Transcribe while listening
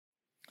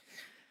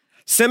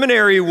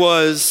Seminary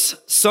was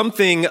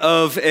something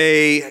of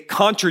a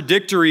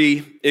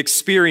contradictory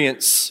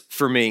experience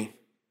for me,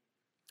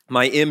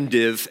 my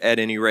MDiv at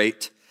any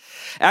rate.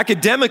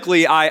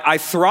 Academically, I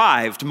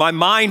thrived. My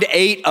mind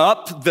ate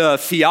up the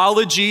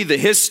theology, the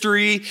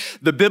history,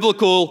 the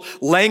biblical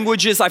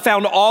languages. I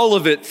found all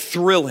of it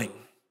thrilling.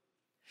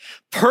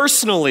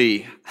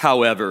 Personally,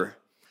 however,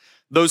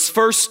 those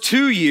first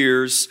 2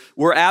 years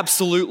were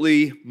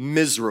absolutely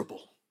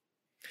miserable.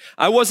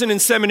 I wasn't in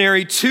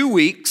seminary 2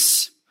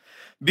 weeks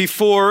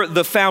before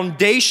the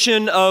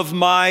foundation of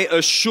my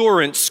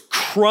assurance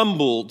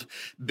crumbled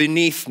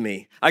beneath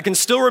me. I can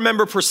still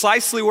remember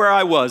precisely where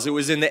I was. It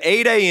was in the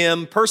 8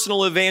 a.m.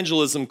 personal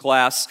evangelism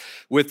class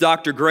with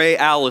Dr. Gray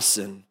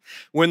Allison,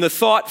 when the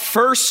thought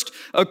first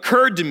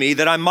occurred to me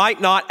that I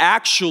might not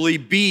actually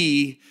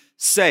be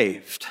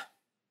saved.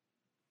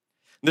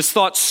 This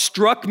thought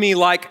struck me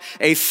like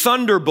a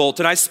thunderbolt,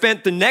 and I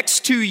spent the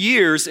next 2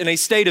 years in a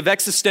state of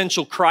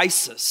existential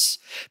crisis.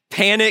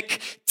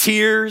 Panic,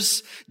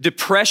 tears,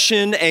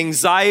 depression,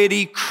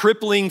 anxiety,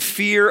 crippling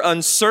fear,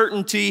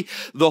 uncertainty,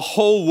 the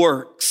whole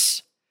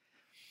works.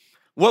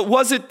 What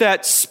was it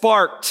that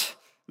sparked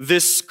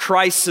this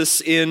crisis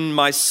in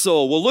my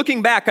soul? Well,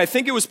 looking back, I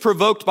think it was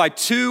provoked by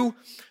two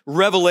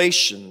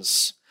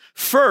revelations.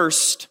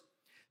 First,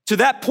 to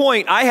that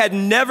point, I had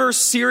never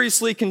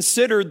seriously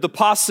considered the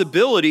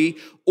possibility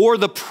or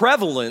the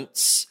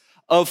prevalence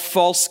of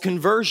false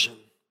conversion.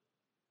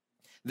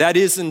 That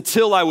is,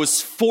 until I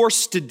was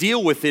forced to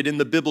deal with it in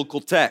the biblical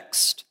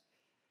text.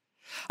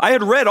 I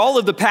had read all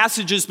of the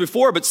passages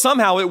before, but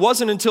somehow it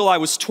wasn't until I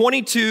was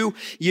 22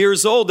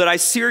 years old that I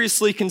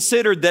seriously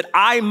considered that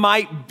I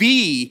might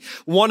be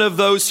one of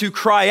those who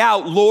cry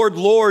out, "Lord,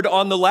 Lord,"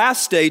 on the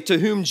last day, to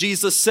whom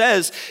Jesus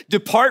says,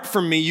 "Depart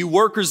from me, you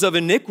workers of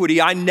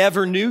iniquity, I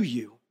never knew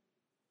you."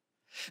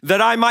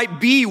 That I might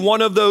be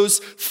one of those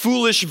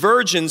foolish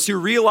virgins who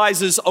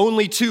realizes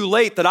only too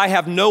late that I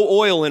have no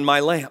oil in my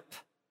lamp.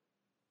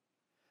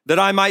 That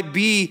I might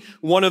be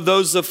one of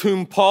those of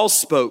whom Paul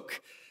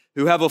spoke,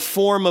 who have a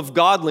form of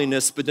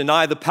godliness but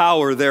deny the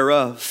power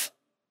thereof.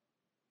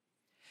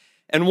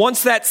 And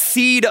once that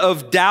seed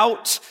of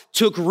doubt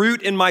took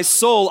root in my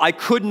soul, I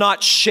could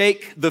not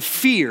shake the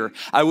fear.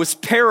 I was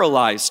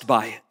paralyzed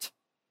by it.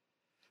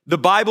 The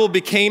Bible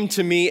became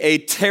to me a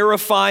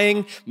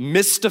terrifying,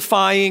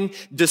 mystifying,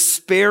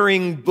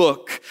 despairing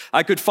book.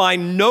 I could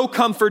find no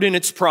comfort in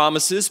its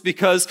promises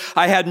because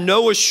I had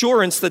no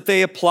assurance that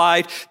they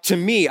applied to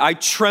me. I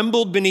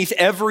trembled beneath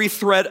every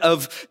threat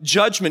of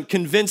judgment,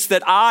 convinced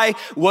that I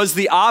was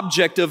the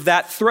object of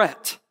that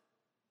threat.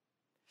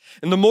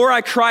 And the more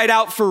I cried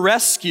out for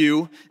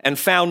rescue and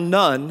found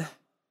none,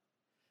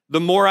 the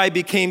more I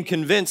became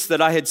convinced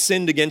that I had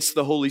sinned against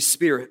the Holy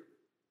Spirit.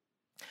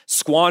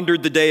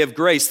 Squandered the day of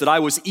grace, that I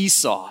was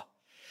Esau,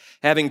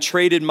 having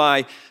traded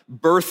my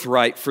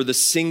birthright for the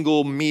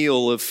single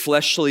meal of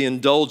fleshly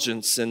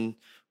indulgence, and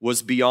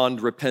was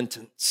beyond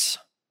repentance.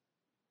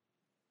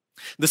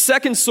 The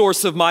second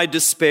source of my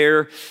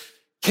despair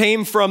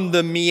came from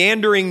the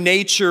meandering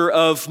nature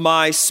of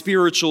my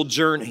spiritual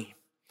journey.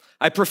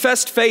 I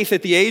professed faith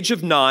at the age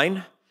of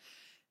 9,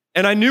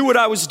 and I knew what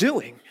I was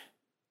doing.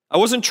 I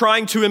wasn't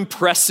trying to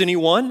impress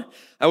anyone.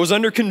 I was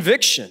under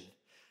conviction.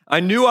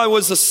 I knew I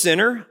was a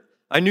sinner.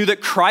 I knew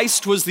that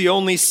Christ was the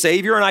only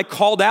Savior, and I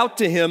called out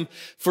to Him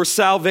for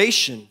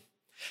salvation.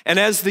 And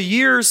as the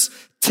years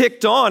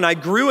ticked on, I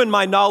grew in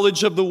my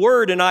knowledge of the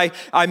Word, and I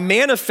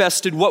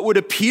manifested what would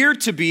appear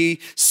to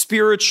be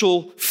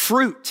spiritual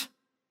fruit.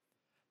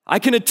 I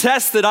can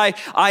attest that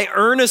I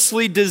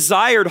earnestly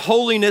desired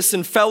holiness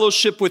and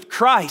fellowship with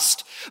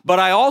Christ, but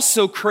I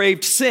also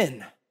craved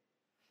sin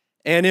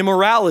and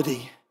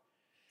immorality.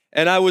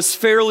 And I was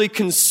fairly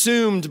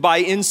consumed by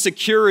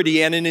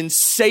insecurity and an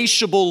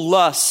insatiable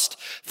lust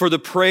for the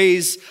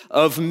praise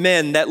of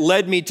men that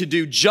led me to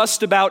do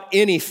just about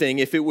anything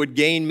if it would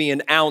gain me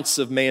an ounce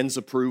of man's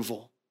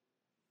approval.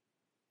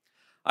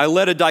 I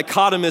led a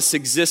dichotomous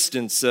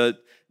existence, a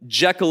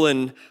Jekyll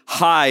and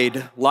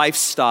Hyde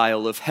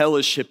lifestyle of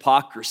hellish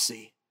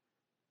hypocrisy.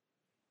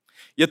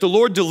 Yet the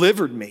Lord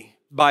delivered me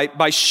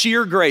by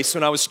sheer grace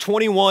when I was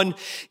 21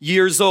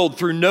 years old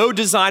through no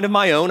design of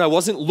my own. I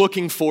wasn't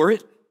looking for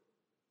it.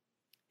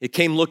 It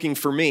came looking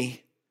for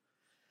me.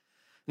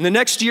 And the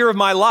next year of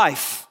my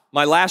life,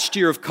 my last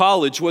year of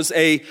college, was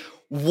a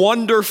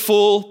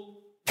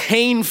wonderful,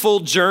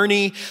 painful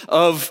journey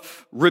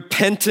of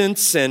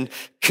repentance and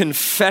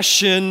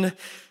confession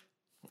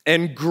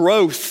and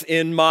growth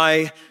in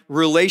my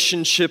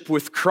relationship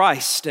with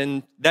Christ.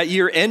 And that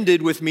year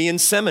ended with me in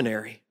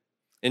seminary,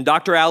 in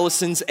Dr.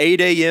 Allison's 8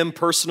 a.m.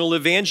 personal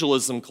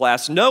evangelism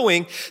class,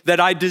 knowing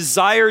that I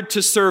desired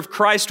to serve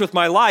Christ with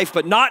my life,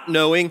 but not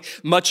knowing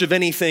much of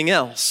anything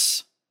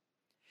else.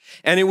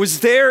 And it was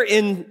there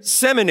in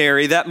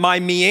seminary that my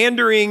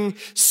meandering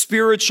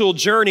spiritual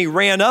journey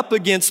ran up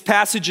against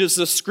passages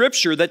of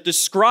Scripture that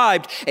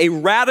described a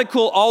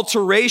radical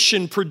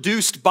alteration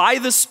produced by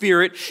the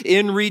Spirit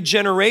in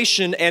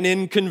regeneration and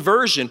in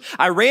conversion.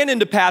 I ran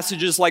into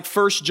passages like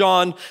 1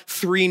 John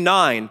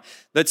 3:9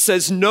 that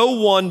says, "No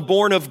one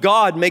born of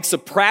God makes a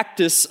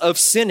practice of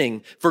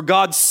sinning, for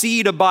God's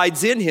seed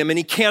abides in him, and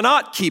he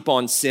cannot keep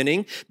on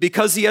sinning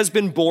because he has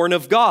been born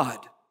of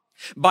God.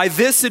 By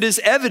this it is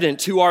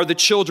evident who are the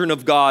children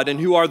of God and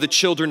who are the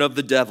children of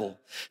the devil.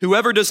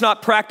 Whoever does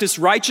not practice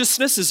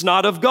righteousness is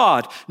not of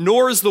God,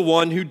 nor is the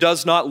one who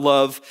does not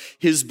love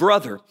his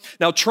brother."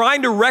 Now,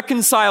 trying to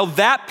reconcile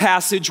that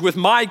passage with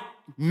my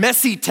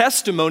messy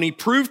testimony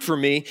proved for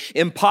me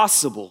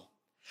impossible.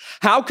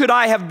 How could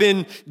I have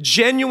been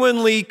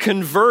genuinely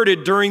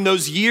converted during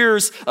those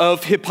years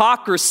of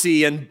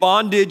hypocrisy and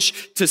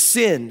bondage to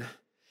sin?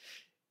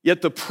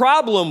 Yet the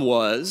problem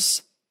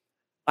was,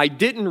 I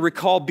didn't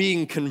recall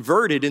being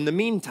converted in the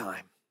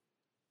meantime.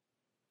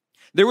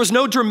 There was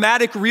no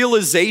dramatic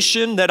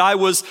realization that I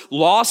was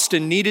lost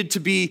and needed to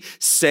be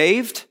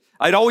saved.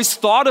 I'd always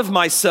thought of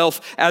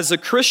myself as a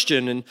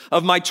Christian and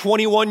of my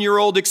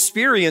 21-year-old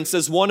experience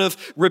as one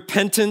of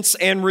repentance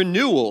and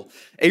renewal,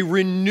 a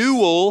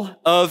renewal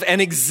of an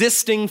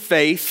existing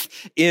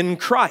faith in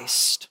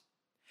Christ.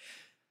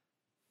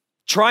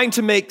 Trying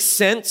to make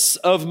sense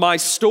of my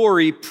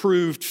story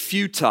proved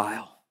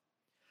futile.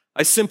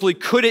 I simply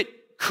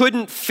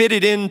couldn't fit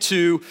it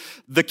into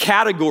the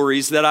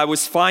categories that I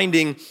was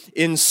finding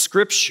in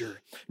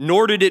Scripture,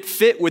 nor did it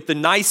fit with the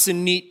nice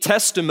and neat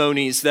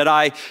testimonies that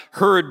I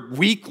heard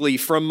weekly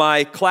from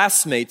my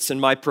classmates and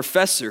my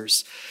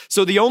professors.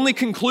 So the only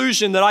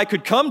conclusion that I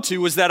could come to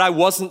was that I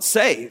wasn't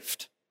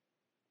saved.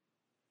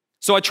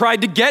 So I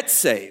tried to get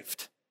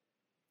saved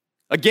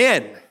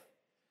again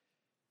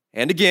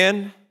and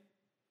again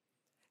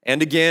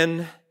and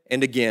again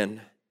and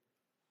again,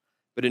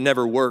 but it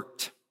never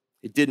worked.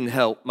 It didn't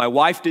help. My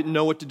wife didn't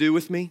know what to do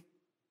with me.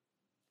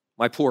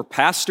 My poor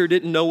pastor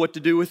didn't know what to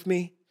do with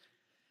me.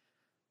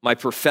 My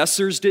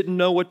professors didn't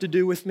know what to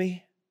do with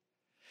me.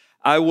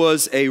 I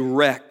was a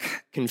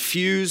wreck,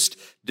 confused,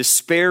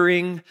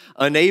 despairing,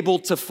 unable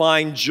to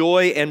find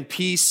joy and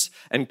peace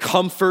and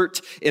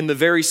comfort in the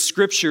very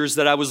Scriptures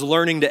that I was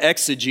learning to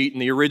exegete in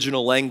the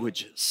original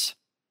languages.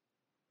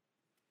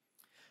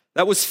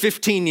 That was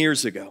 15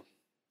 years ago.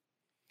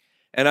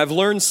 And I've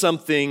learned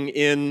something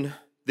in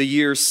the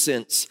years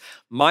since.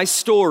 My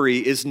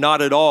story is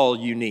not at all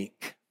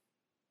unique.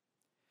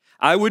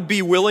 I would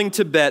be willing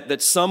to bet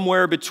that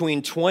somewhere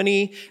between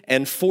 20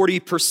 and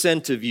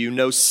 40% of you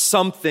know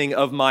something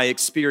of my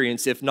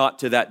experience, if not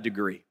to that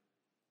degree.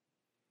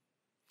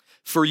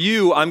 For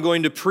you, I'm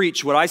going to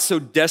preach what I so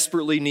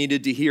desperately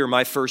needed to hear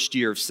my first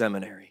year of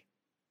seminary,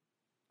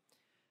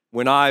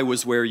 when I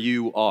was where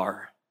you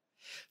are.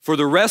 For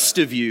the rest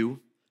of you,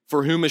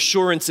 for whom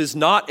assurance is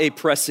not a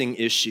pressing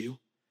issue,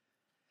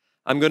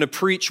 I'm going to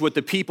preach what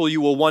the people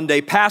you will one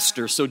day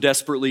pastor so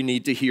desperately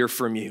need to hear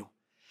from you,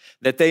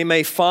 that they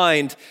may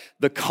find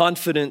the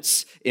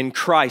confidence in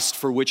Christ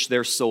for which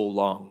their soul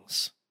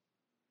longs.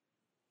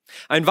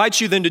 I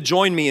invite you then to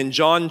join me in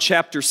John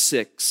chapter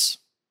 6,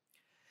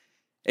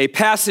 a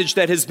passage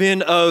that has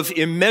been of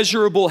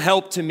immeasurable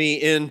help to me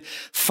in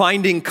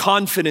finding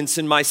confidence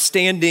in my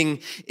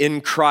standing in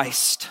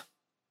Christ.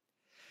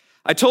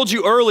 I told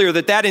you earlier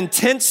that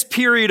intense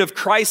period of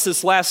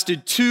crisis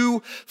lasted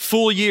 2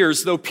 full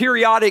years, though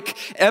periodic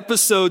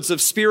episodes of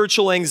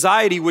spiritual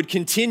anxiety would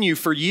continue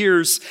for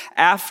years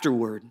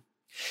afterward.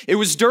 It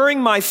was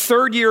during my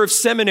 3rd year of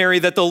seminary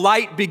that the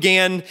light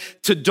began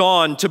to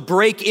dawn, to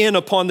break in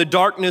upon the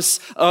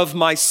darkness of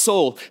my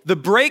soul. The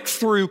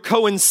breakthrough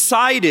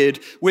coincided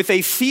with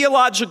a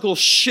theological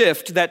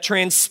shift that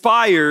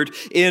transpired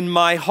in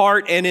my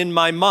heart and in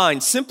my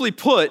mind. Simply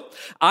put,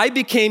 I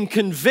became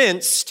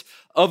convinced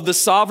of the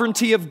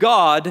sovereignty of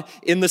God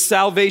in the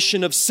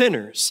salvation of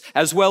sinners,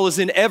 as well as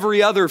in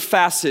every other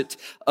facet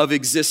of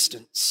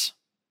existence.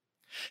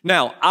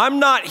 Now, I'm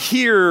not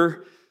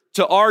here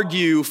to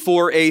argue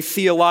for a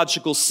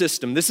theological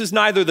system. This is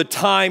neither the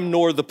time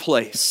nor the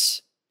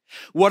place.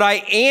 What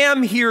I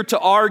am here to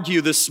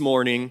argue this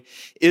morning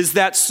is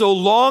that so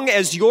long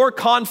as your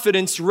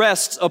confidence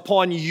rests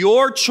upon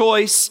your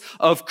choice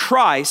of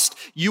Christ,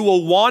 you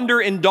will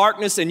wander in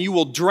darkness and you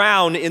will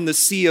drown in the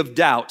sea of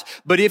doubt.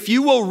 But if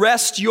you will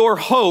rest your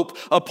hope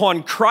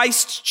upon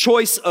Christ's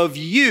choice of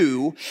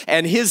you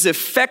and his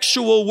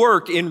effectual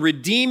work in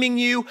redeeming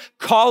you,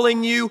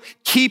 calling you,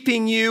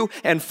 keeping you,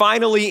 and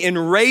finally in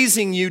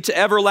raising you to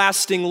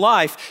everlasting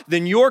life,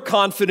 then your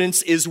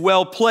confidence is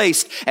well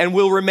placed and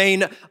will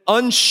remain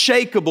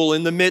unshakable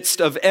in the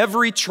midst of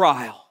every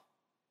trial.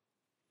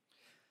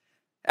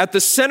 At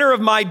the center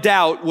of my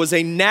doubt was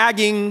a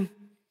nagging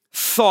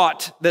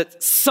thought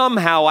that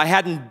somehow I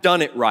hadn't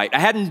done it right. I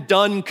hadn't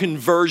done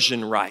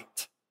conversion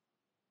right.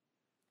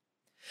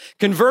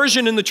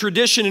 Conversion in the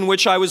tradition in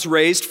which I was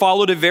raised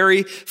followed a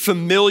very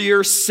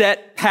familiar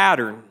set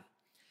pattern.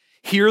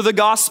 Hear the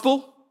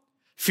gospel,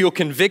 feel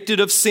convicted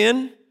of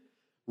sin,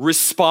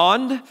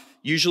 respond,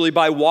 usually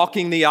by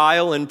walking the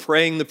aisle and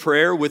praying the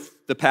prayer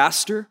with the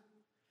pastor,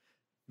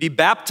 be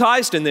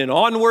baptized, and then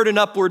onward and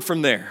upward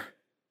from there.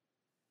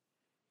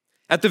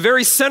 At the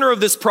very center of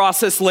this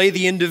process lay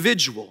the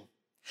individual.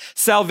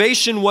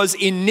 Salvation was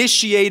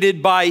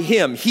initiated by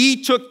him.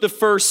 He took the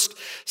first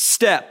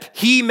step.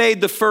 He made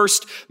the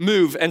first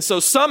move. And so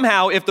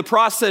somehow, if the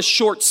process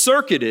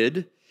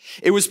short-circuited,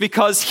 it was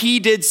because he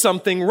did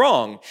something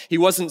wrong. He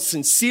wasn't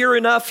sincere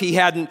enough. He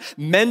hadn't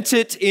meant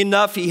it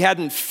enough. He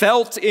hadn't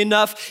felt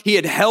enough. He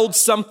had held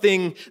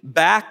something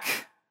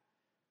back.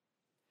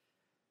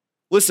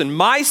 Listen,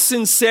 my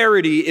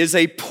sincerity is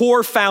a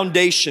poor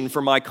foundation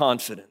for my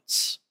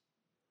confidence.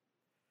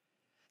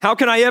 How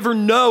can I ever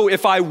know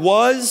if I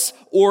was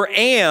or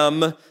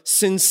am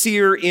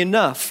sincere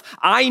enough?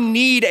 I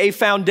need a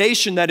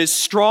foundation that is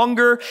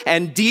stronger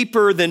and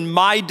deeper than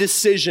my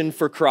decision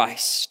for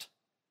Christ.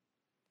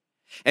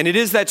 And it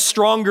is that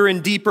stronger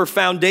and deeper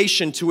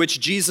foundation to which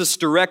Jesus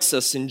directs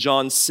us in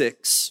John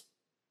 6.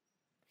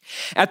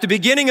 At the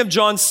beginning of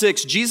John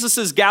 6,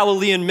 Jesus'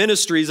 Galilean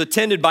ministry is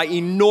attended by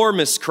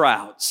enormous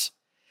crowds.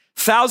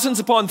 Thousands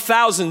upon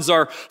thousands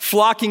are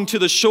flocking to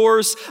the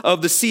shores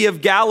of the Sea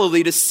of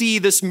Galilee to see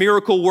this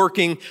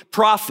miracle-working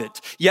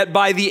prophet. Yet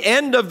by the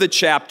end of the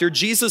chapter,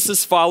 Jesus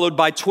is followed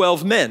by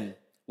 12 men,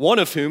 one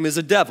of whom is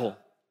a devil.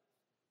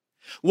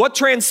 What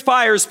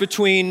transpires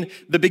between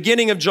the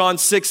beginning of John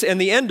 6 and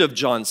the end of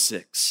John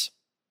 6?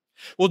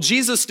 Well,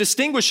 Jesus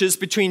distinguishes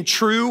between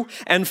true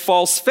and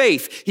false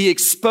faith. He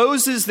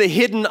exposes the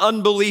hidden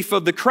unbelief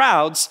of the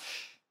crowds,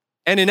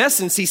 and in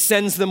essence, he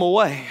sends them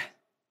away.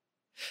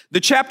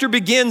 The chapter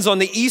begins on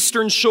the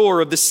eastern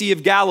shore of the Sea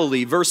of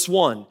Galilee, verse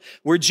 1,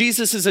 where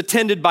Jesus is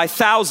attended by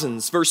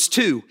thousands, verse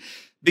 2,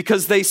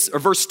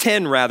 verse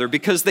 10 rather,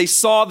 because they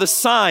saw the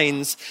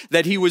signs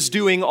that he was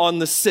doing on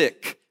the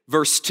sick,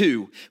 verse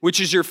 2,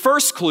 which is your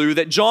first clue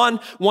that John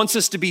wants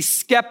us to be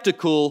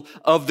skeptical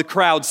of the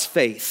crowd's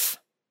faith.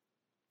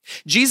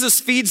 Jesus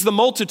feeds the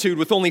multitude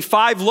with only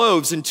 5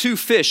 loaves and 2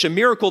 fish, a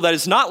miracle that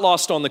is not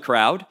lost on the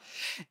crowd.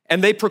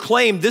 And they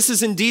proclaim, this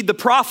is indeed the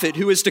prophet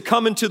who is to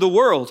come into the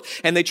world.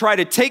 And they try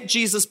to take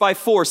Jesus by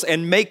force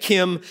and make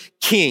him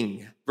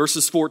king,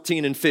 verses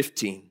 14 and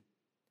 15.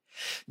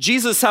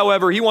 Jesus,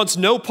 however, he wants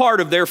no part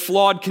of their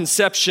flawed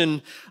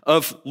conception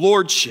of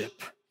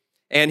lordship,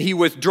 and he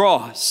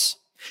withdraws.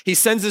 He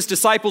sends his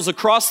disciples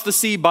across the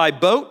sea by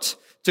boat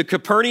to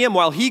Capernaum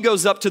while he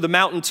goes up to the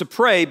mountain to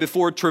pray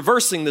before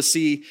traversing the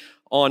sea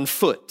on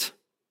foot.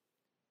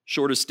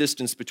 Shortest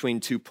distance between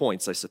 2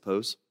 points, I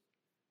suppose.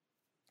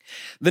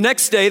 The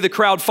next day, the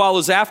crowd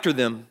follows after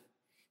them,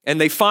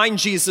 and they find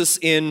Jesus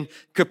in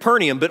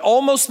Capernaum. But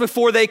almost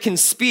before they can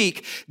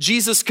speak,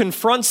 Jesus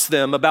confronts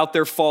them about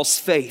their false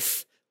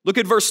faith. Look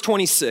at verse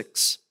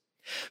 26.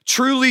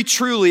 Truly,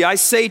 truly, I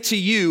say to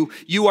you,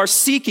 you are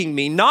seeking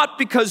me, not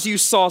because you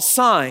saw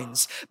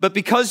signs, but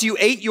because you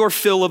ate your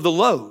fill of the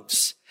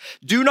loaves.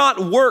 Do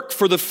not work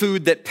for the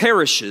food that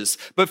perishes,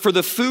 but for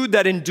the food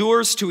that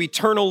endures to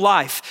eternal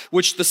life,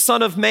 which the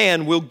Son of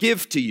Man will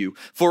give to you.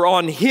 For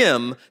on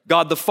him,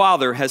 God the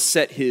Father has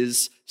set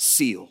his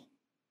seal.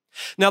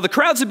 Now, the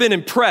crowds have been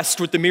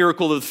impressed with the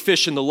miracle of the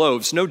fish and the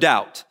loaves, no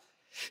doubt.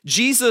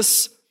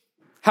 Jesus,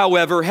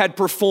 however, had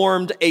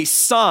performed a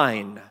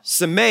sign,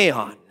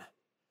 semeion.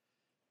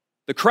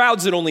 The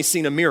crowds had only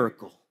seen a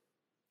miracle.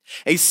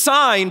 A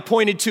sign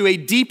pointed to a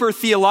deeper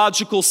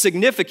theological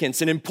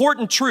significance, an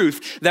important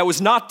truth that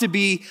was not to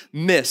be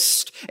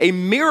missed. A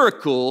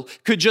miracle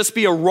could just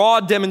be a raw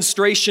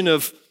demonstration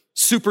of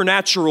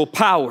supernatural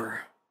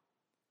power.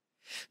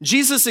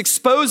 Jesus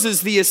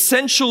exposes the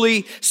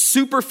essentially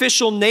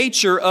superficial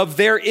nature of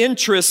their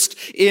interest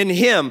in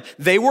him.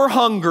 They were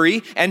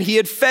hungry and he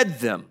had fed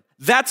them.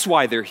 That's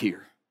why they're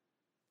here.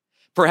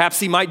 Perhaps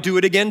he might do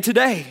it again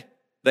today,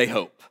 they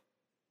hope.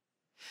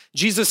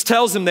 Jesus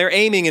tells them they're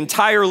aiming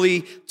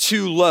entirely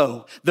too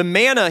low. The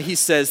manna, he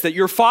says, that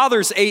your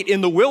fathers ate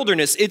in the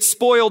wilderness, it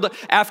spoiled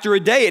after a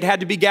day. It had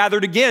to be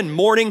gathered again,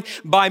 morning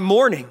by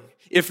morning,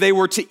 if they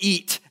were to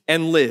eat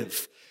and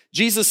live.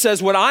 Jesus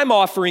says, what I'm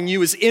offering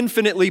you is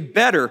infinitely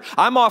better.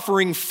 I'm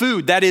offering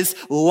food that is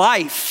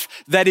life,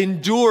 that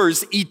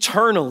endures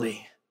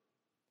eternally.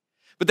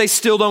 But they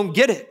still don't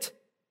get it.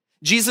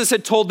 Jesus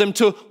had told them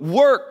to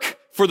work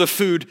for the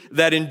food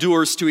that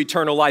endures to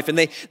eternal life.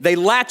 And they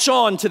latch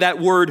on to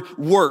that word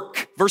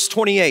work. Verse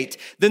 28,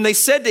 then they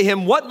said to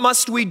him, what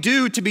must we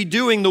do to be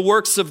doing the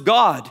works of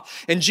God?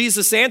 And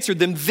Jesus answered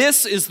them,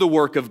 this is the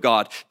work of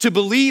God, to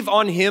believe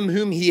on him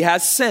whom he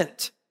has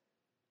sent.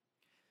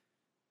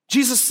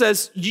 Jesus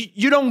says,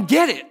 you don't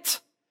get it.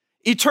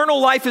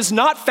 Eternal life is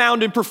not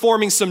found in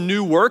performing some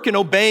new work and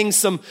obeying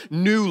some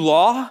new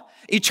law.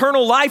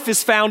 Eternal life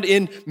is found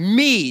in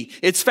me.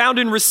 It's found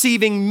in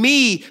receiving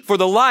me for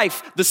the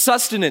life, the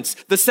sustenance,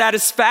 the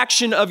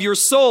satisfaction of your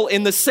soul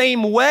in the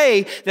same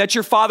way that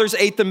your fathers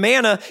ate the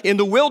manna in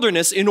the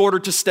wilderness in order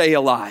to stay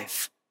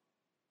alive.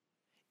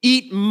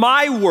 Eat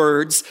my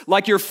words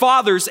like your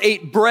fathers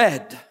ate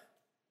bread.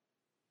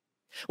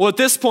 Well, at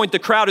this point, the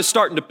crowd is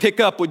starting to pick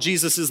up what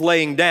Jesus is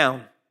laying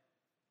down.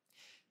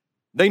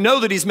 They know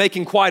that he's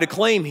making quite a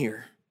claim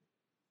here.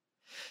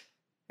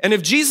 And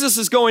if Jesus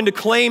is going to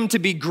claim to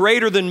be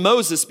greater than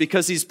Moses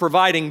because he's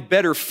providing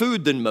better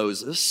food than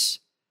Moses,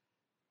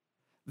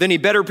 then he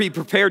better be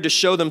prepared to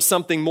show them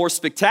something more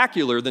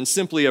spectacular than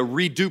simply a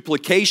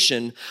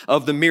reduplication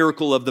of the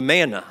miracle of the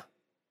manna.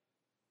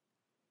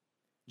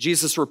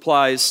 Jesus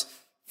replies,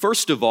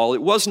 first of all,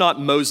 it was not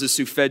Moses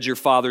who fed your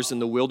fathers in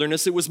the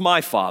wilderness, it was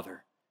my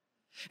Father.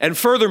 And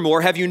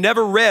furthermore, have you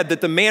never read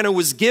that the manna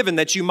was given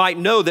that you might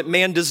know that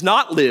man does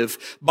not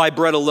live by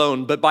bread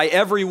alone, but by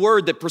every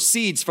word that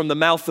proceeds from the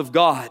mouth of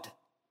God?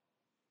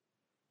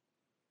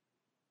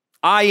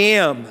 I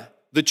am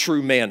the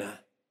true manna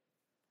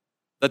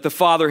that the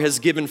Father has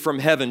given from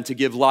heaven to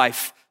give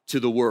life to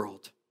the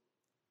world.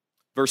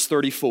 Verse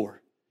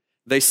 34,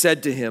 they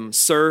said to him,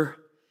 Sir,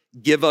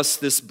 give us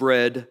this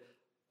bread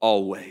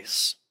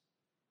always.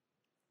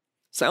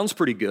 Sounds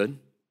pretty good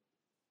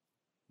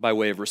by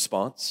way of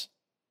response.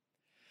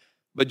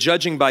 But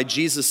judging by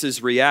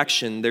Jesus'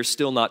 reaction, they're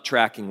still not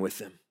tracking with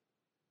him.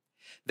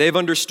 They've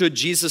understood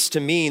Jesus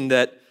to mean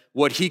that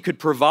what he could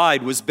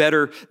provide was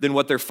better than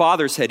what their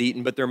fathers had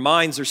eaten, but their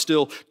minds are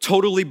still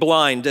totally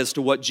blind as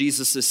to what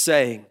Jesus is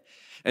saying.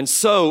 And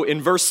so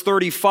in verse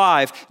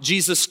 35,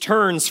 Jesus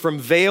turns from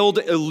veiled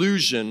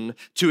illusion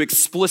to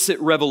explicit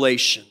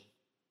revelation.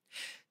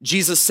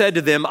 Jesus said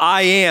to them,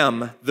 I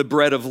am the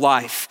bread of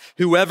life.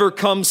 Whoever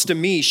comes to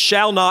me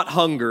shall not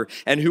hunger,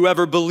 and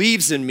whoever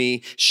believes in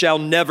me shall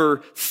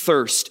never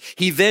thirst.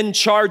 He then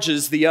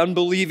charges the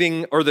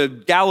unbelieving, or the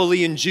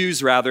Galilean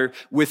Jews rather,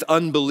 with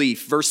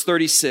unbelief. Verse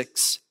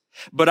 36,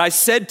 but I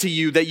said to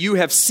you that you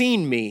have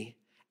seen me,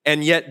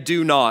 and yet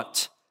do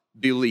not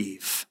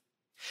believe.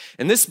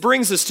 And this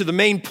brings us to the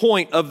main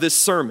point of this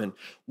sermon.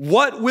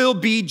 What will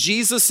be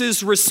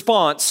Jesus'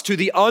 response to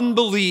the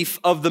unbelief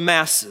of the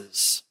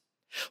masses?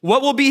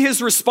 What will be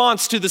his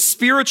response to the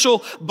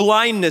spiritual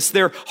blindness,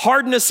 their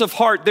hardness of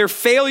heart, their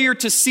failure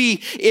to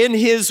see in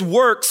his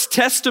works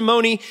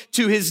testimony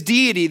to his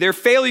deity, their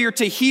failure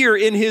to hear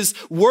in his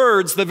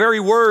words the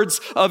very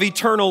words of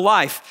eternal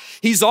life?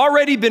 He's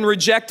already been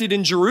rejected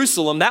in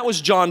Jerusalem. That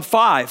was John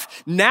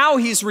 5. Now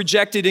he's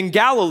rejected in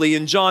Galilee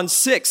in John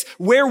 6.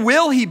 Where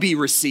will he be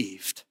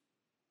received?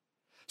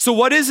 So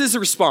what is his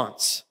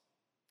response?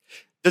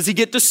 Does he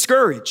get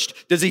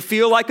discouraged? Does he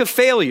feel like a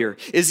failure?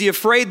 Is he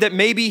afraid that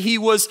maybe he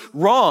was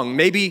wrong?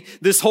 Maybe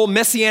this whole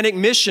messianic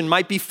mission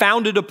might be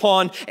founded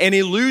upon an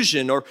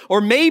illusion, or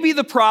maybe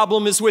the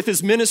problem is with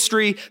his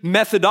ministry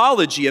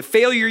methodology, a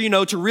failure,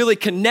 to really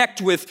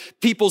connect with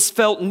people's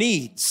felt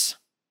needs.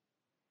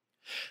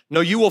 No,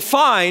 you will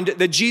find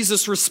that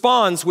Jesus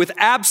responds with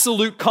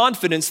absolute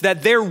confidence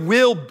that there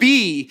will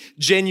be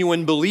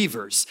genuine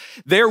believers.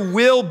 There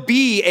will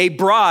be a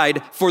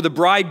bride for the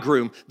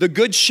bridegroom. The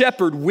good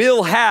shepherd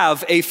will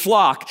have a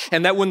flock,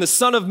 and that when the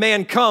Son of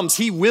Man comes,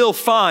 he will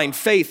find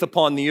faith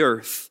upon the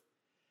earth.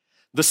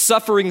 The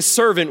suffering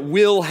servant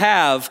will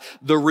have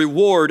the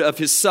reward of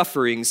his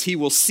sufferings. He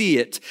will see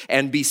it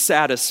and be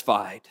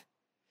satisfied.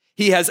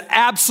 He has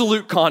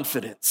absolute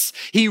confidence.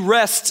 He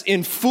rests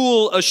in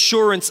full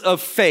assurance of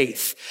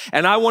faith.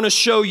 And I want to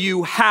show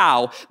you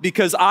how,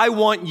 because I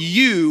want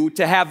you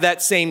to have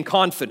that same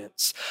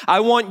confidence.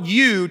 I want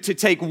you to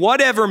take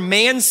whatever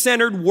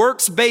man-centered,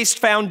 works-based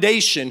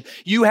foundation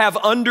you have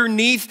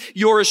underneath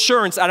your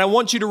assurance, and I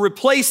want you to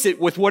replace it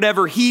with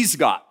whatever he's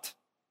got.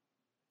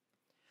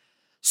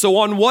 So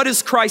on what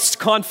is Christ's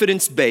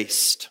confidence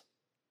based?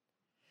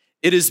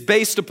 It is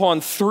based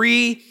upon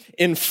three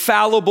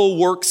infallible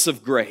works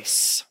of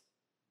grace.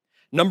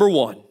 Number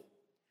one,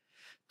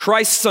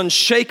 Christ's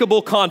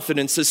unshakable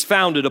confidence is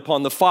founded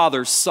upon the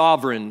Father's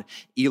sovereign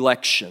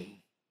election.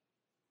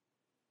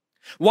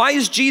 Why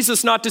is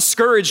Jesus not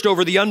discouraged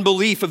over the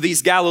unbelief of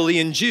these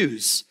Galilean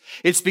Jews?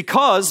 It's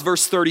because,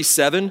 verse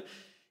 37,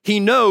 he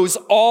knows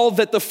all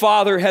that the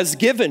Father has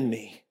given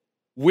me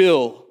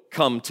will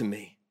come to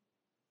me.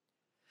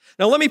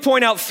 Now, let me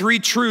point out three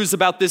truths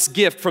about this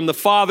gift from the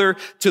Father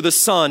to the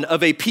Son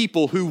of a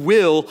people who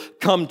will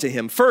come to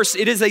him. First,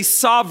 it is a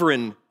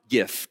sovereign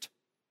gift.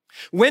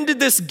 When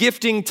did this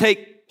gifting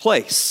take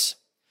place?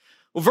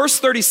 Well, verse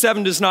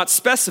 37 does not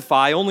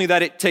specify, only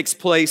that it takes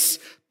place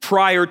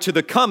prior to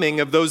the coming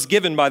of those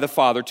given by the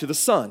Father to the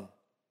Son.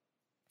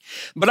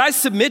 But I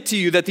submit to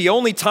you that the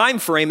only time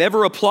frame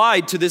ever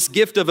applied to this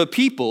gift of a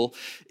people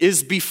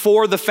is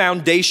before the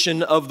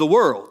foundation of the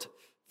world.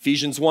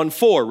 Ephesians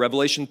 1:4,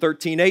 Revelation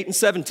 13:8, and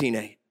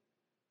 17:8.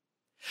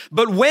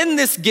 But when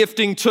this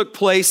gifting took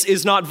place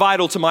is not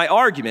vital to my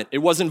argument. It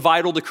wasn't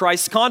vital to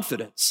Christ's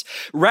confidence.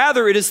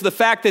 Rather, it is the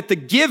fact that the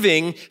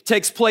giving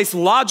takes place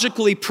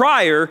logically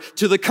prior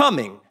to the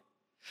coming.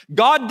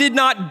 God did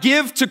not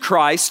give to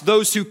Christ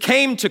those who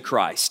came to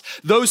Christ.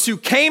 Those who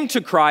came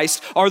to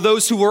Christ are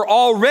those who were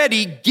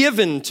already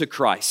given to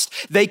Christ.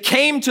 They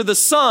came to the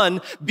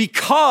Son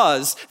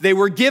because they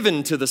were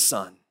given to the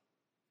Son.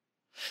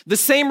 The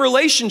same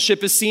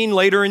relationship is seen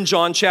later in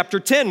John chapter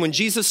 10 when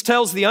Jesus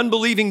tells the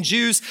unbelieving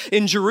Jews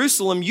in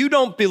Jerusalem, you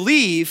don't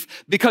believe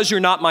because you're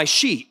not my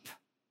sheep.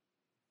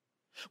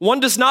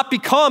 One does not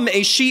become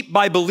a sheep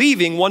by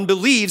believing. One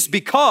believes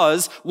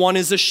because one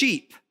is a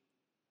sheep.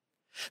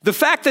 The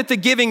fact that the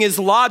giving is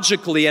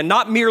logically and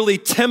not merely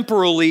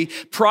temporally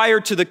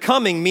prior to the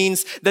coming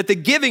means that the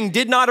giving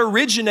did not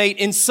originate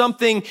in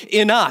something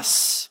in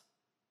us.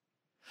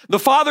 The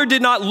Father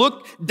did not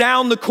look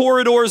down the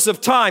corridors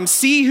of time,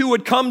 see who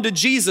would come to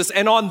Jesus,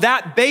 and on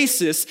that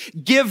basis,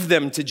 give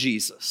them to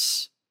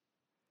Jesus.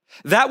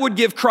 That would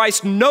give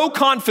Christ no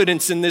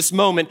confidence in this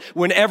moment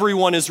when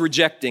everyone is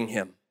rejecting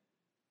him.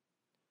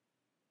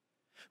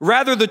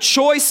 Rather, the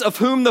choice of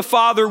whom the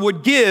Father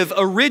would give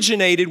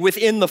originated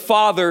within the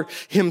Father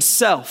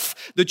himself.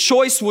 The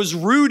choice was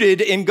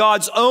rooted in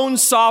God's own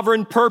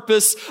sovereign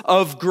purpose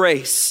of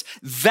grace.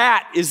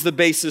 That is the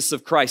basis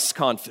of Christ's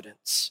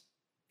confidence.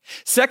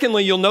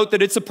 Secondly, you'll note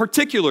that it's a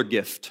particular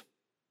gift.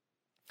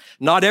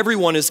 Not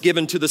everyone is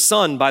given to the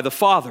Son by the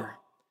Father.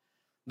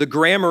 The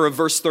grammar of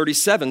verse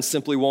 37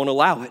 simply won't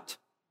allow it.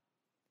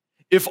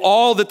 If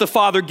all that the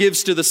Father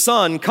gives to the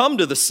Son come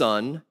to the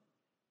Son,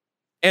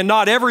 and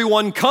not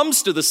everyone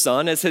comes to the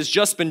Son, as has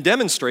just been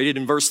demonstrated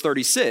in verse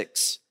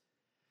 36,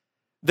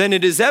 then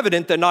it is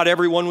evident that not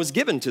everyone was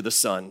given to the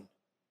Son,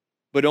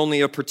 but only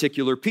a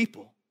particular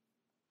people.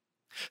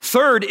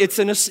 Third, it's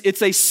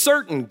a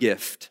certain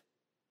gift.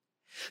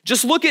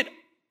 Just look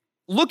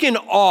in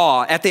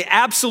awe at the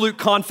absolute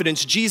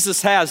confidence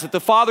Jesus has that the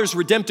Father's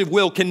redemptive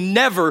will can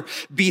never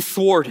be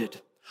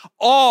thwarted.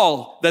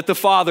 All that the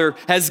Father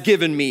has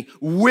given me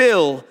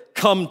will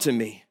come to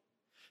me.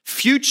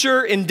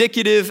 Future,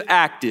 indicative,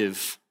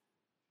 active.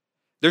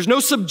 There's no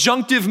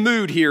subjunctive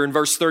mood here in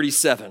verse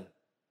 37.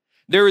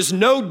 There is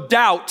no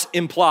doubt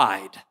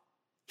implied.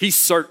 He's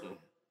certain.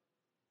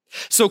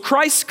 So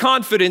Christ's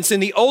confidence in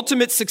the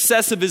ultimate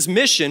success of his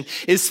mission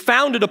is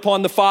founded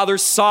upon the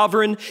Father's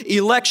sovereign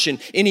election.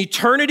 In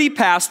eternity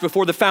past,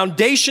 before the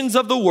foundations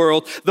of the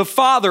world, the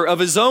Father, of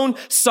his own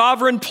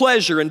sovereign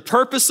pleasure and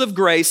purpose of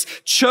grace,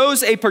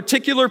 chose a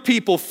particular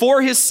people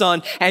for his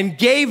Son and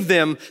gave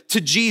them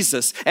to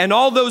Jesus. And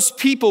all those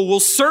people will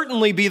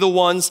certainly be the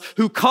ones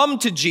who come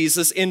to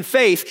Jesus in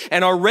faith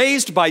and are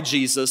raised by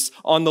Jesus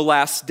on the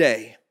last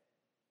day.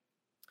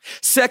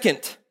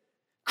 Second,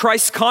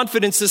 Christ's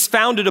confidence is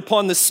founded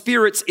upon the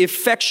Spirit's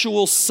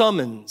effectual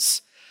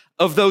summons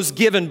of those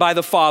given by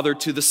the Father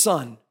to the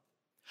Son.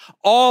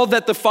 All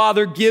that the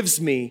Father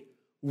gives me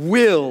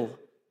will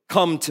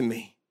come to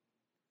me.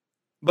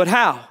 But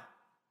how?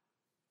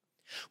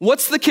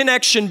 What's the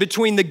connection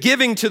between the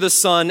giving to the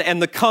Son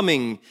and the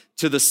coming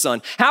to the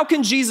Son? How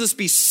can Jesus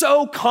be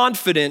so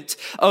confident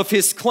of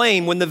his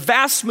claim when the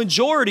vast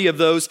majority of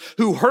those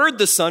who heard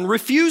the Son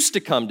refused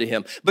to come to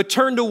him, but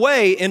turned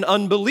away in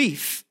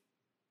unbelief?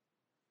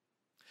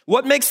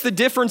 What makes the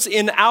difference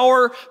in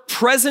our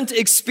present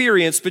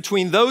experience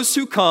between those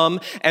who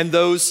come and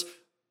those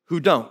who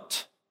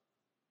don't?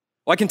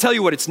 Well, I can tell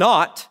you what it's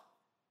not.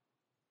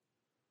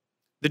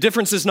 The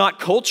difference is not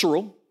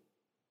cultural.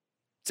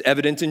 It's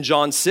evident in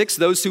John 6.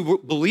 Those who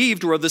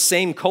believed were of the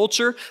same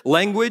culture,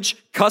 language,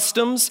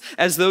 customs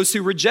as those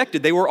who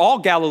rejected. They were all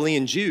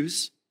Galilean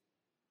Jews.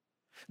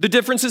 The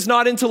difference is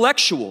not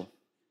intellectual.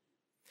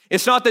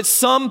 It's not that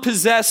some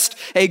possessed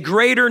a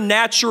greater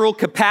natural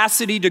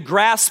capacity to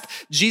grasp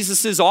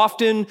Jesus'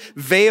 often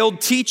veiled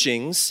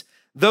teachings.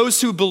 Those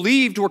who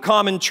believed were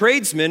common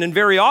tradesmen, and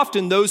very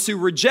often those who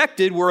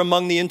rejected were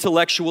among the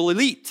intellectual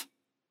elite.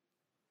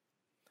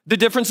 The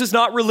difference is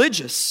not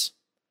religious.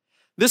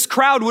 This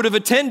crowd would have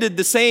attended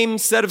the same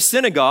set of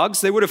synagogues.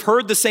 They would have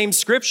heard the same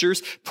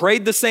scriptures,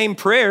 prayed the same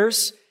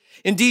prayers.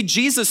 Indeed,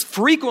 Jesus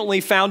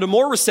frequently found a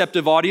more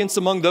receptive audience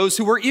among those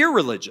who were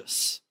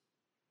irreligious.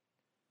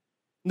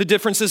 The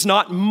difference is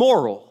not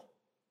moral.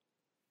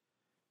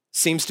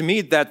 Seems to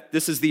me that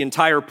this is the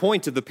entire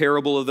point of the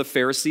parable of the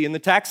Pharisee and the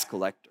tax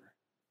collector.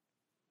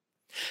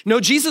 No,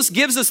 Jesus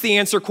gives us the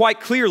answer quite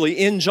clearly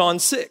in John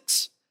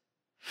 6.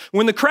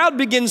 When the crowd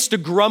begins to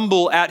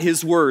grumble at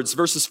his words,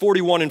 verses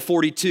 41 and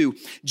 42,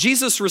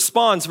 Jesus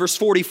responds, verse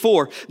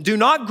 44, "Do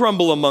not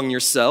grumble among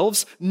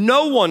yourselves.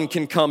 No one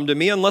can come to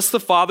me unless the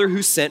Father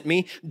who sent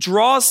me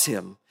draws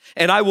him,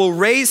 and I will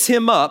raise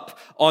him up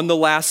on the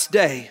last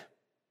day."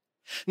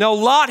 Now, a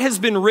lot has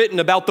been written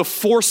about the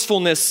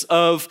forcefulness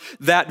of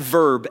that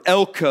verb,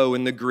 elko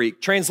in the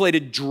Greek,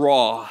 translated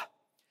draw.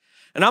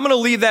 And I'm going to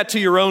leave that to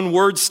your own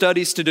word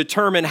studies to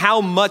determine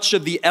how much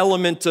of the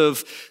element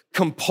of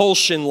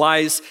compulsion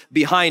lies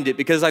behind it,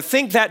 because I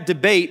think that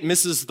debate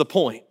misses the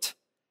point.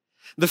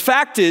 The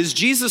fact is,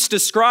 Jesus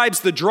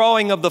describes the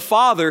drawing of the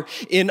Father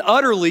in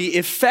utterly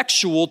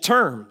effectual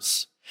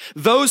terms.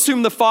 Those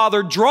whom the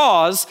Father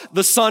draws,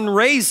 the Son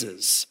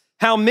raises.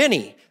 How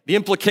many? The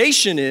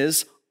implication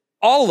is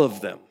all of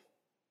them.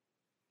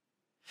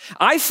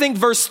 I think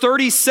verse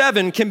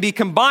 37 can be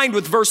combined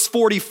with verse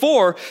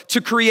 44 to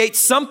create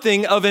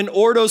something of an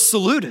ordo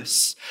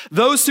salutis.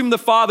 Those whom the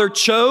Father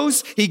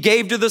chose, he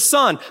gave to the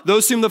Son.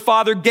 Those whom the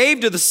Father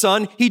gave to the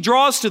Son, he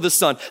draws to the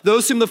Son.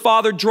 Those whom the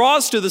Father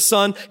draws to the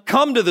Son,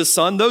 come to the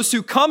Son. Those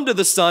who come to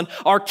the Son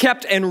are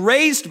kept and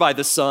raised by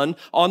the Son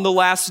on the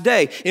last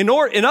day. In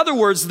other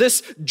words,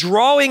 this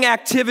drawing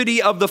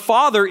activity of the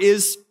Father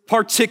is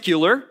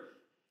particular.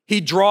 He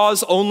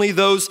draws only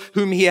those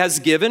whom he has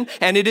given,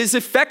 and it is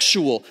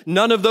effectual.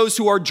 None of those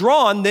who are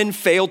drawn then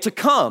fail to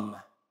come.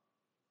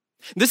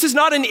 This is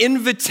not an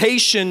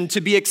invitation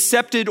to be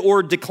accepted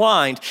or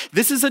declined.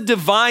 This is a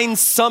divine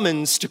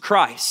summons to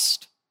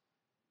Christ.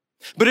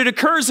 But it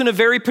occurs in a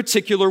very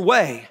particular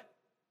way.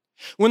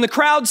 When the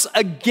crowds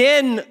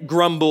again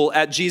grumble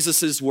at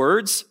Jesus'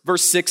 words,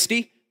 verse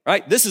 60,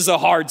 right? This is a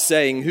hard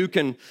saying. Who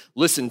can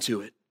listen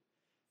to it?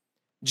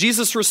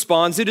 Jesus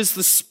responds, "It is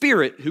the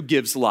Spirit who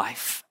gives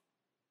life.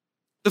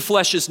 The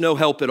flesh is no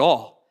help at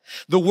all.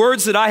 The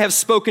words that I have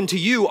spoken to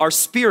you are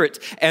spirit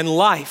and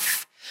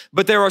life.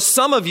 But there are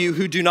some of you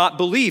who do not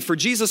believe." For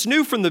Jesus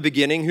knew from the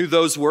beginning who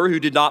those were who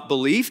did not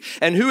believe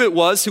and who it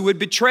was who would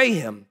betray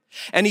him.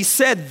 And he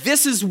said,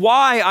 "This is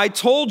why I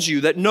told you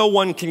that no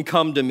one can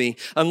come to me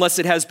unless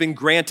it has been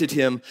granted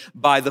him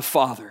by the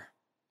Father."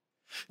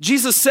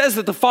 Jesus says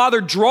that the Father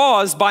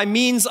draws by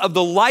means of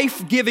the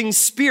life-giving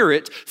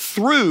Spirit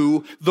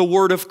through the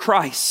word of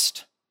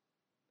Christ.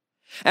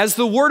 As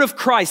the word of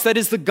Christ, that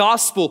is the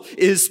gospel,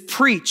 is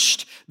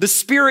preached, the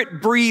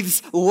Spirit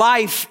breathes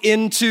life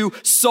into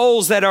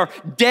souls that are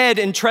dead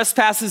in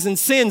trespasses and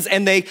sins,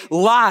 and they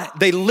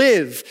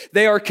live.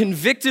 They are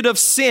convicted of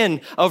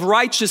sin, of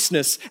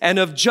righteousness, and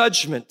of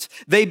judgment.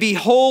 They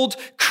behold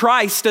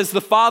Christ as the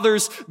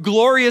Father's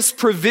glorious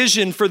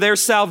provision for their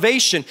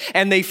salvation,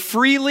 and they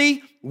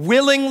freely,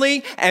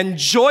 willingly, and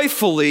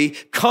joyfully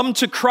come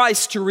to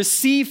Christ to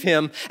receive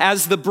him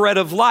as the bread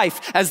of life,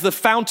 as the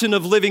fountain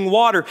of living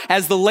water,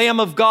 as the Lamb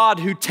of God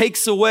who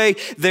takes away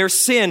their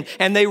sin,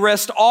 and they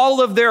rest all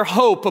of their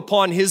hope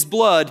upon his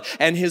blood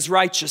and his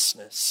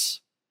righteousness.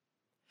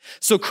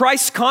 So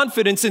Christ's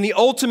confidence in the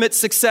ultimate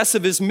success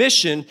of his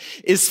mission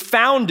is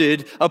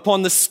founded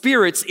upon the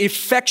Spirit's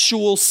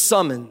effectual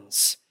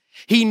summons.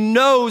 He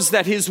knows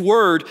that his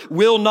word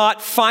will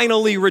not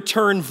finally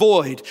return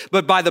void,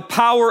 but by the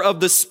power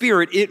of the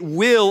Spirit, it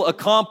will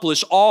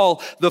accomplish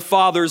all the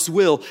Father's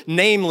will,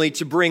 namely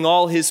to bring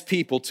all his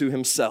people to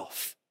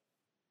himself.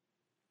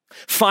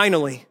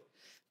 Finally,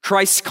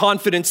 Christ's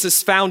confidence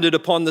is founded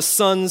upon the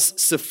Son's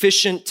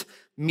sufficient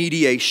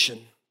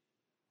mediation.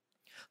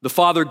 The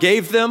Father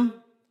gave them,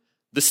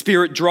 the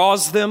Spirit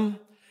draws them,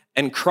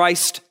 and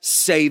Christ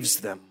saves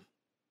them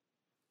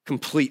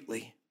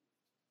completely.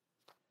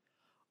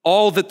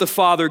 All that the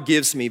Father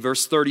gives me,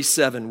 verse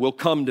 37, will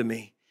come to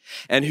me,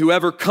 and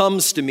whoever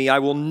comes to me I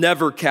will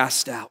never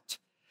cast out.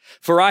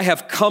 For I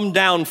have come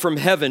down from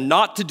heaven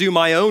not to do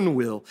my own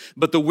will,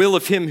 but the will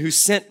of him who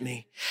sent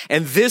me.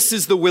 And this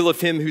is the will of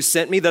him who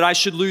sent me, that I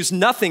should lose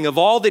nothing of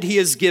all that he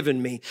has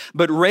given me,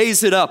 but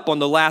raise it up on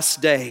the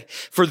last day.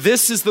 For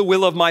this is the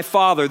will of my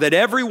Father, that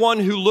everyone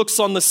who looks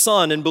on the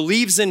Son and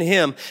believes in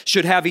him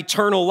should have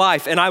eternal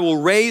life, and I will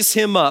raise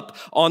him up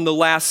on the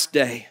last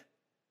day.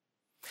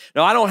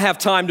 Now, I don't have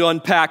time to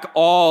unpack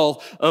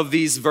all of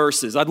these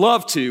verses. I'd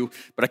love to,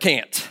 but I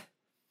can't.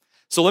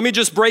 So let me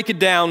just break it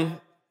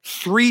down.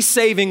 3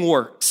 saving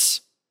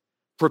works: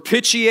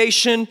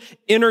 propitiation,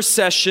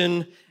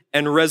 intercession,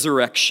 and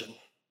resurrection.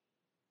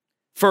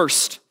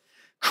 First,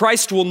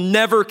 Christ will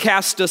never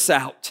cast us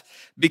out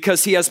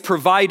because he has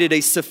provided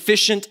a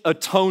sufficient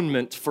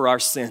atonement for our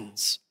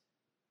sins.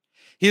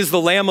 He is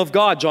the Lamb of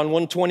God, John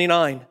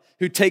 1:29,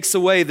 who takes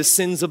away the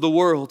sins of the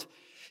world.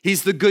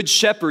 He's the good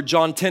shepherd,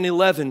 John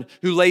 10:11,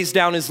 who lays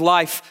down his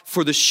life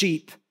for the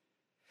sheep.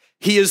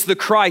 He is the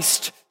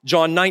Christ,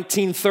 John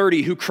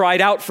 19:30, who cried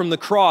out from the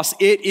cross,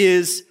 "It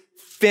is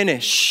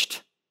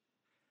finished."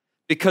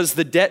 Because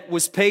the debt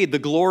was paid, the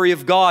glory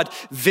of God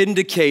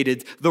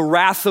vindicated, the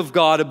wrath of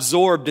God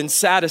absorbed and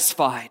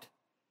satisfied.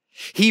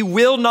 He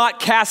will not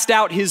cast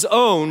out his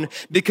own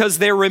because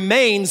there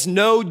remains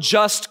no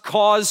just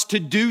cause to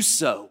do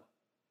so.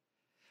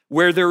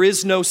 Where there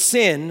is no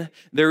sin,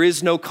 there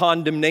is no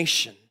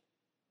condemnation.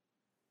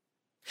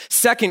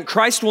 Second,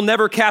 Christ will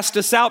never cast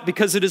us out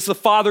because it is the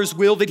Father's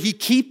will that he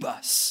keep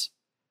us.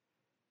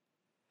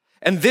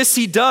 And this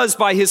he does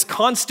by his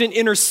constant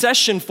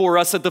intercession for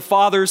us at the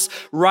Father's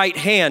right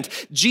hand.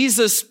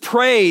 Jesus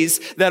prays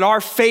that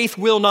our faith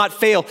will not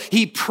fail.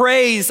 He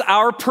prays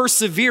our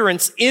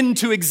perseverance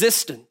into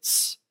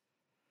existence.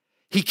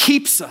 He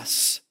keeps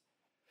us.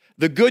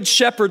 The good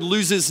shepherd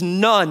loses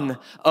none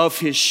of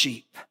his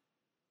sheep.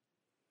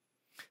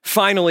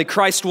 Finally,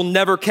 Christ will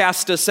never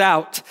cast us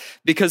out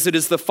because it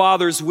is the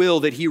Father's will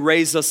that he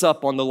raise us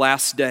up on the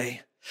last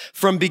day.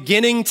 From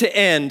beginning to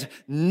end,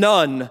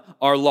 none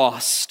are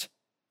lost.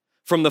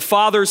 From the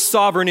Father's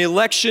sovereign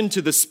election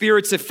to the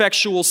Spirit's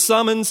effectual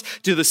summons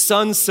to the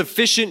Son's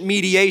sufficient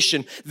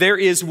mediation, there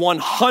is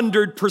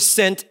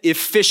 100%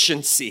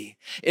 efficiency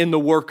in the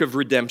work of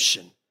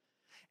redemption.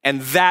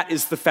 And that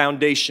is the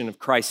foundation of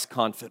Christ's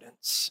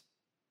confidence.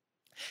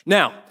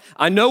 Now,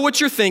 I know what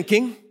you're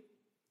thinking.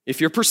 If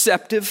you're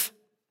perceptive,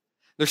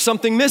 there's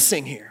something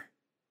missing here.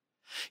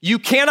 You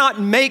cannot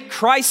make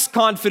Christ's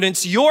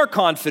confidence your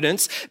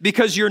confidence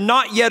because you're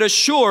not yet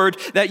assured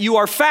that you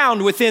are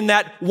found within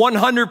that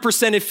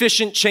 100%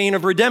 efficient chain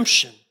of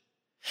redemption.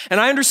 And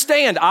I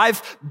understand,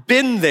 I've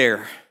been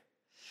there.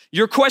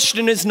 Your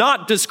question is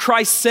not, does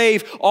Christ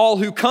save all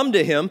who come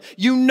to him?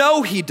 You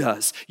know he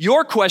does.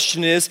 Your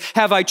question is,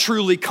 have I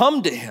truly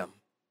come to him?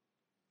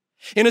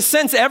 In a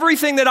sense,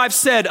 everything that I've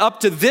said up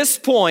to this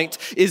point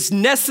is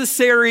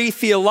necessary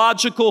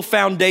theological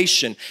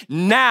foundation.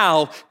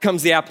 Now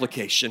comes the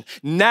application.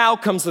 Now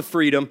comes the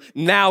freedom.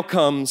 Now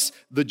comes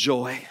the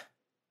joy.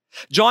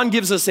 John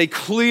gives us a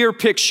clear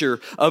picture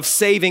of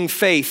saving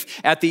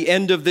faith at the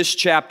end of this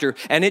chapter,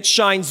 and it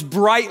shines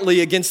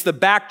brightly against the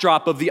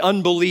backdrop of the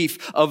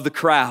unbelief of the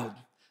crowd.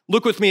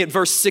 Look with me at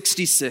verse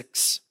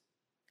 66.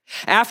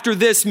 After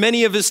this,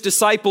 many of his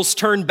disciples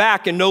turned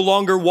back and no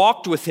longer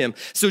walked with him.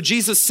 So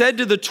Jesus said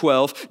to the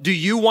 12, "Do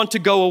you want to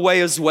go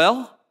away as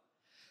well?"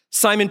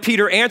 Simon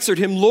Peter answered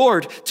him,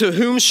 "Lord, to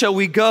whom shall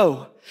we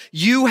go?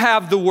 You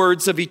have the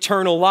words of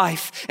eternal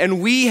life,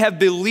 and we have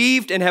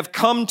believed and have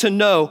come to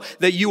know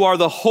that you are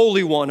the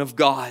Holy One of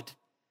God."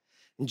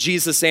 And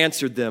Jesus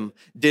answered them,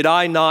 "Did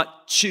I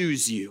not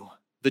choose you,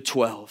 the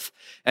 12?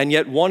 And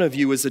yet one of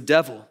you is a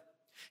devil."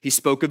 He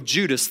spoke of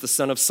Judas, the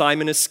son of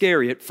Simon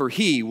Iscariot, for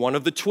he, one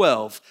of the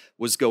 12,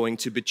 was going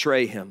to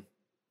betray him.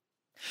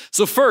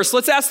 So first,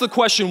 let's ask the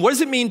question, what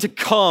does it mean to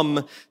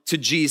come to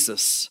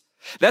Jesus?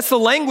 That's the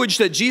language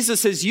that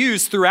Jesus has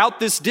used throughout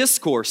this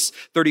discourse,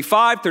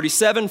 35,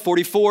 37,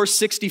 44,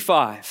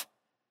 65.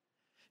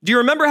 Do you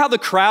remember how the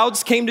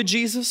crowds came to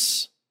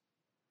Jesus?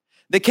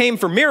 They came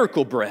for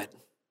miracle bread,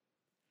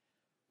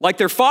 like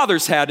their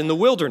fathers had in the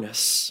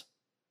wilderness.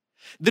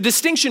 The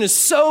distinction is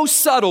so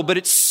subtle, but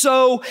it's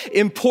so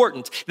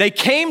important. They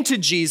came to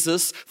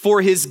Jesus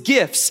for his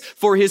gifts,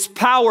 for his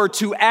power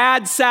to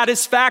add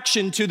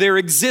satisfaction to their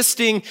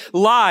existing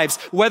lives,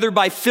 whether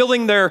by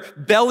filling their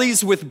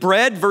bellies with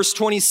bread, verse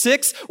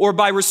 26, or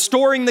by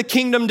restoring the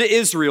kingdom to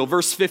Israel,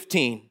 verse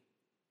 15.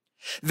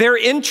 Their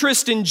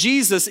interest in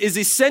Jesus is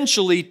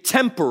essentially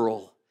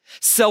temporal,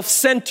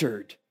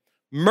 self-centered,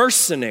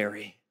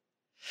 mercenary.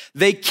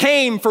 They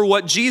came for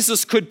what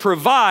Jesus could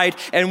provide,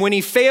 and when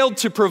he failed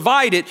to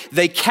provide it,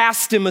 they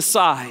cast him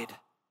aside,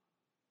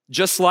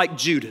 just like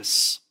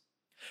Judas.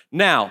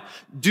 Now,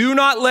 do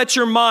not let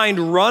your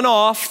mind run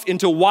off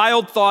into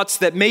wild thoughts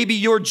that maybe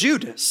you're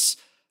Judas,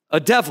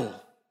 a devil.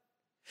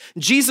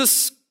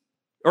 Judas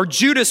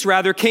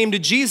came to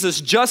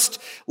Jesus just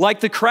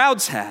like the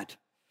crowds had.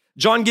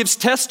 John gives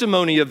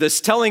testimony of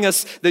this, telling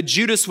us that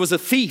Judas was a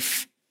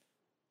thief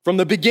from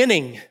the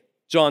beginning,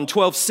 John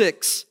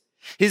 12:6.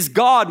 His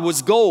God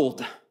was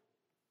gold.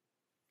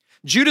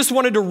 Judas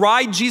wanted to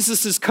ride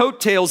Jesus'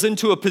 coattails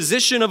into a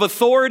position of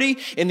authority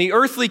in the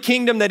earthly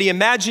kingdom that he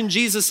imagined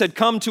Jesus had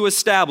come to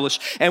establish.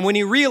 And when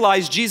he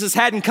realized Jesus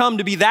hadn't come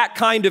to be that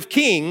kind of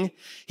king,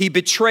 he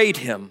betrayed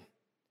him.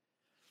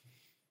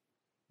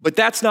 But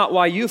that's not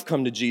why you've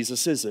come to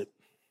Jesus, is it?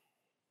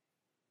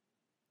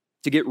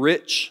 To get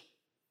rich?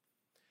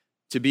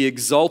 To be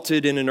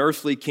exalted in an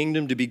earthly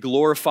kingdom? To be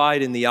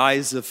glorified in the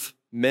eyes of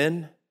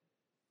men?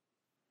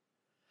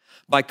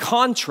 By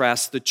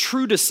contrast, the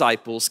true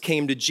disciples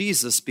came to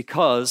Jesus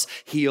because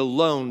he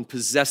alone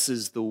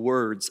possesses the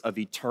words of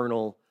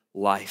eternal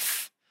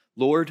life.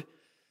 Lord,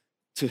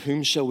 to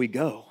whom shall we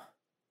go?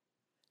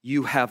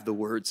 You have the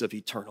words of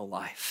eternal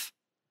life.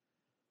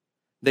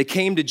 They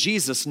came to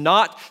Jesus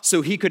not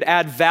so he could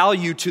add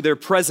value to their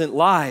present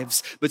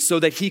lives, but so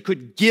that he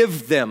could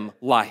give them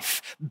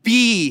life,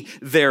 be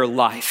their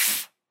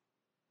life.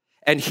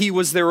 And he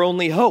was their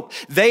only hope.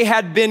 They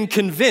had been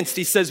convinced.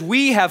 He says,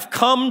 we have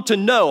come to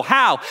know.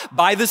 How?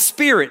 By the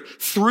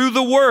Spirit, through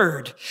the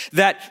Word,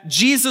 that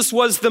Jesus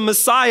was the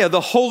Messiah,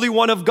 the Holy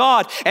One of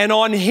God. And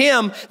on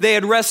him, they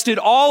had rested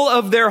all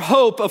of their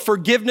hope of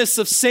forgiveness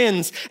of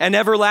sins and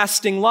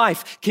everlasting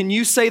life. Can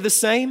you say the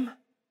same?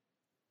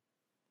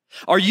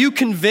 Are you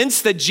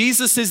convinced that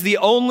Jesus is the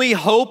only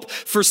hope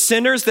for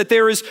sinners, that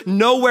there is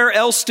nowhere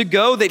else to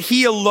go, that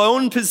he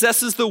alone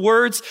possesses the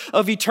words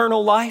of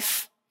eternal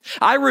life?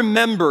 I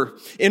remember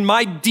in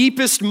my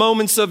deepest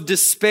moments of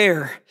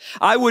despair,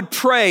 I would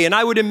pray and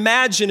I would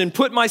imagine and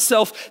put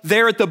myself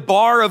there at the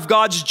bar of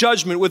God's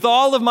judgment with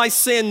all of my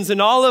sins and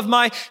all of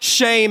my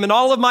shame and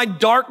all of my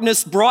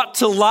darkness brought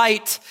to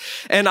light.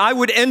 And I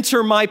would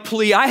enter my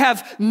plea. I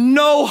have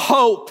no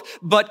hope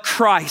but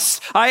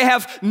Christ. I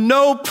have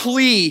no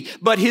plea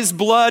but his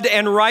blood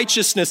and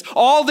righteousness.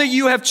 All that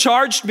you have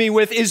charged me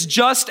with is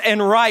just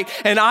and right,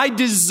 and I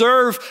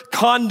deserve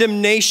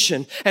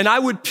condemnation. And I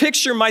would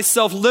picture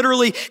myself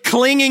literally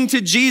clinging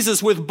to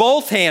Jesus with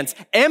both hands,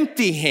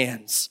 empty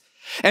hands,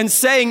 and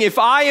saying, if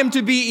I am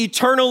to be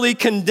eternally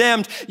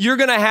condemned, you're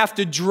going to have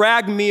to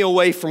drag me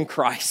away from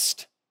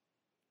Christ.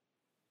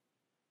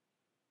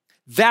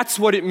 That's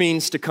what it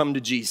means to come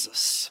to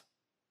Jesus.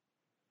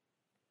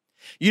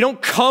 You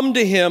don't come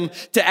to him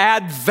to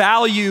add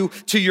value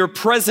to your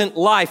present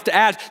life, to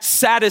add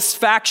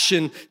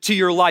satisfaction to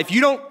your life.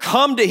 You don't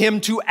come to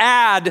him to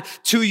add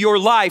to your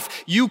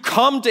life. You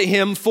come to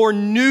him for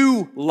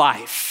new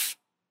life.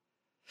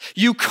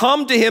 You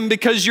come to him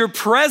because your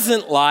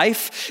present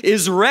life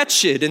is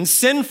wretched and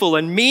sinful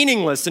and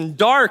meaningless and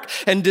dark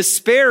and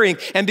despairing,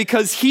 and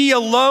because he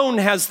alone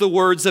has the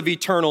words of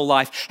eternal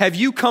life. Have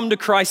you come to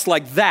Christ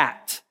like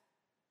that?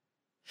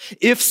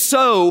 If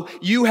so,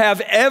 you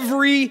have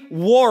every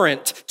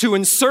warrant to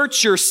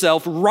insert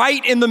yourself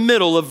right in the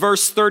middle of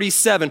verse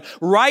 37,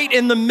 right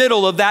in the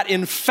middle of that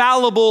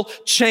infallible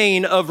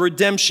chain of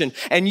redemption.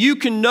 And you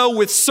can know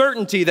with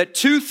certainty that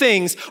two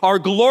things are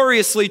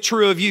gloriously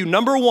true of you.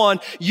 Number one,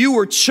 you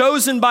were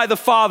chosen by the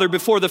Father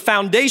before the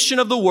foundation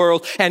of the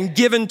world and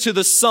given to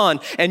the Son.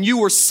 And you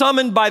were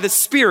summoned by the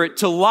Spirit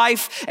to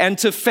life and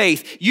to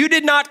faith. You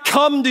did not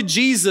come to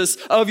Jesus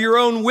of your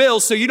own will,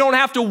 so you don't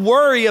have to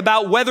worry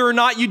about whether or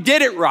not you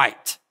did it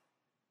right.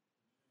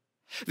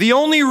 The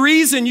only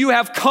reason you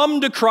have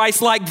come to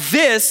Christ like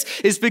this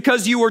is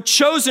because you were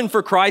chosen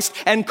for Christ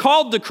and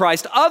called to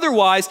Christ.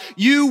 Otherwise,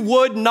 you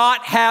would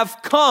not have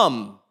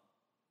come.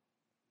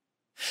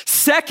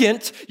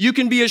 Second, you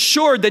can be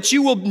assured that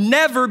you will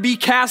never be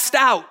cast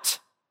out,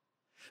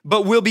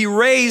 but will be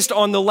raised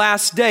on the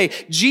last day.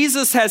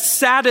 Jesus has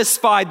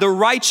satisfied the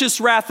righteous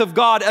wrath of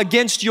God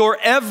against your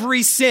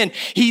every sin.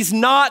 He's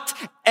not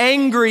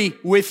angry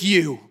with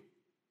you.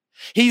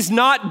 He's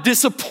not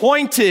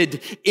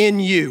disappointed in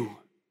you.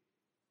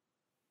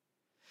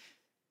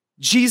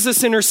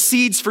 Jesus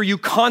intercedes for you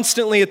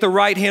constantly at the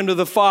right hand of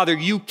the Father.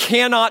 You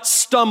cannot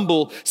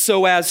stumble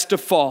so as to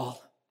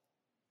fall.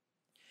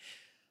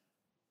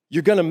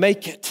 You're going to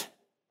make it.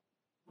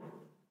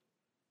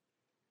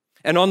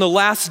 And on the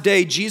last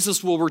day,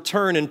 Jesus will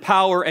return in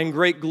power and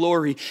great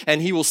glory,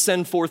 and he will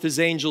send forth his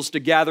angels to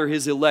gather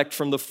his elect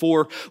from the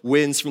four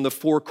winds, from the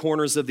four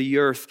corners of the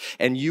earth,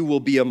 and you will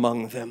be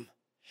among them.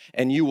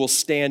 And you will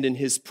stand in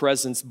his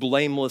presence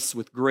blameless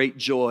with great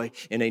joy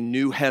in a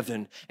new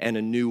heaven and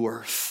a new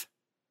earth.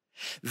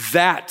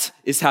 That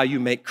is how you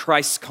make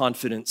Christ's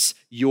confidence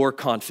your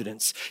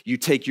confidence. You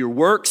take your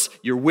works,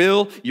 your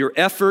will, your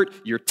effort,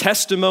 your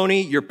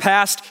testimony, your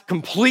past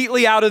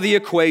completely out of the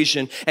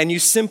equation, and you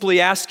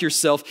simply ask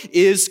yourself,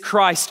 is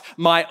Christ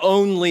my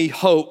only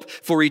hope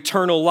for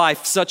eternal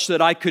life, such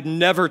that I could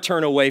never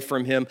turn away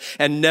from him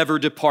and never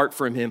depart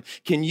from him?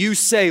 Can you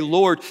say,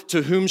 Lord,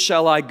 to whom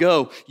shall I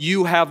go?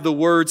 You have the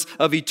words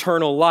of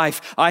eternal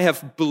life. I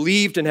have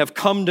believed and have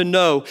come to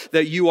know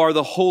that you are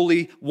the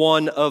Holy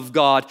One of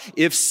God.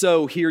 If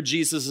so, hear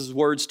Jesus'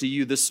 words to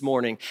you this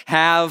morning.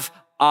 Have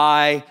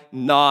I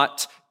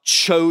not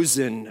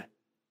chosen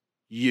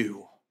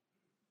you?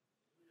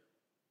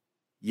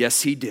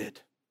 Yes, he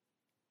did.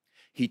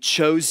 He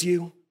chose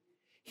you.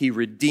 He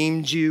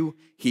redeemed you.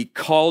 He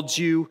called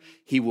you.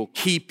 He will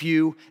keep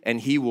you, and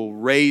he will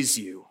raise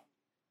you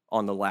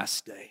on the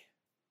last day.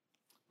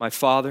 My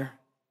Father,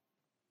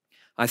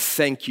 I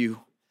thank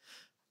you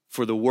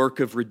for the work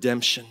of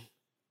redemption,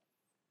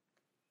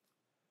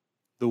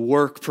 the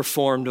work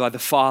performed by the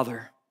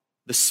Father,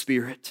 the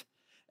Spirit,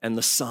 and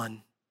the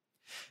Son.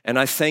 And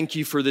I thank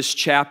you for this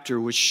chapter,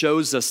 which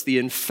shows us the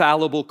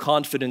infallible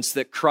confidence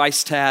that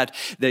Christ had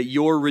that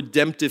your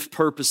redemptive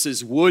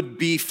purposes would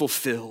be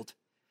fulfilled.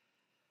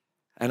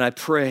 And I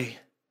pray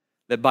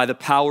that by the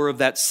power of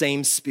that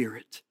same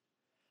Spirit,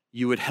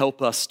 you would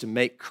help us to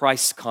make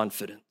Christ's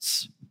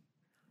confidence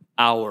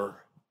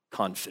our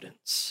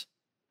confidence.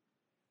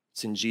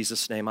 It's in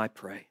Jesus' name I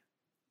pray.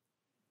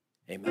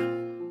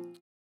 Amen.